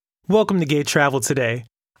Welcome to Gay Travel Today.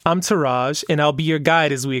 I'm Taraj, and I'll be your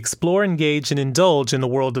guide as we explore, engage, and indulge in the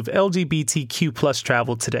world of LGBTQ plus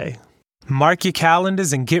travel today. Mark your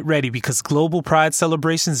calendars and get ready because global Pride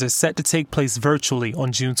celebrations are set to take place virtually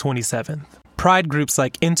on June 27th. Pride groups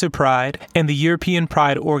like Interpride and the European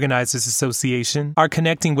Pride Organizers Association are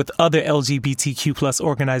connecting with other LGBTQ plus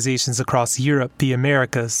organizations across Europe, the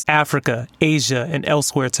Americas, Africa, Asia, and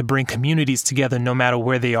elsewhere to bring communities together no matter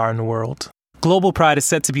where they are in the world. Global Pride is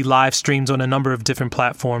set to be live streamed on a number of different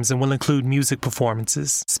platforms and will include music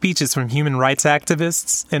performances, speeches from human rights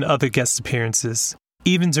activists, and other guest appearances.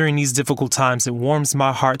 Even during these difficult times, it warms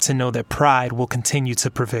my heart to know that Pride will continue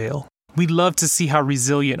to prevail. We love to see how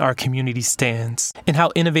resilient our community stands and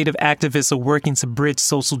how innovative activists are working to bridge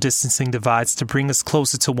social distancing divides to bring us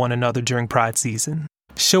closer to one another during Pride season.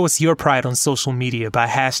 Show us your pride on social media by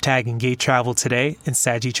hashtagging Gay Travel Today and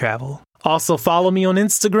Saggy Travel. Also follow me on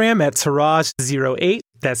Instagram at Taraj08,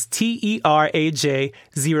 that's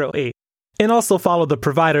TERAJ08. And also follow the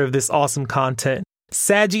provider of this awesome content,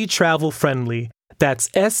 Saggy Travel Friendly, that's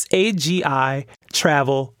SAGI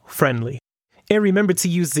Travel Friendly. And remember to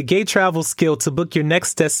use the Gay Travel skill to book your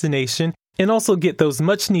next destination and also get those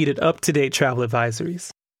much-needed up-to-date travel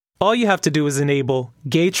advisories. All you have to do is enable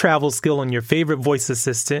Gay Travel skill on your favorite voice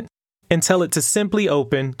assistant and tell it to simply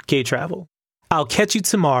open Gay Travel. I'll catch you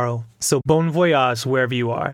tomorrow, so bon voyage wherever you are.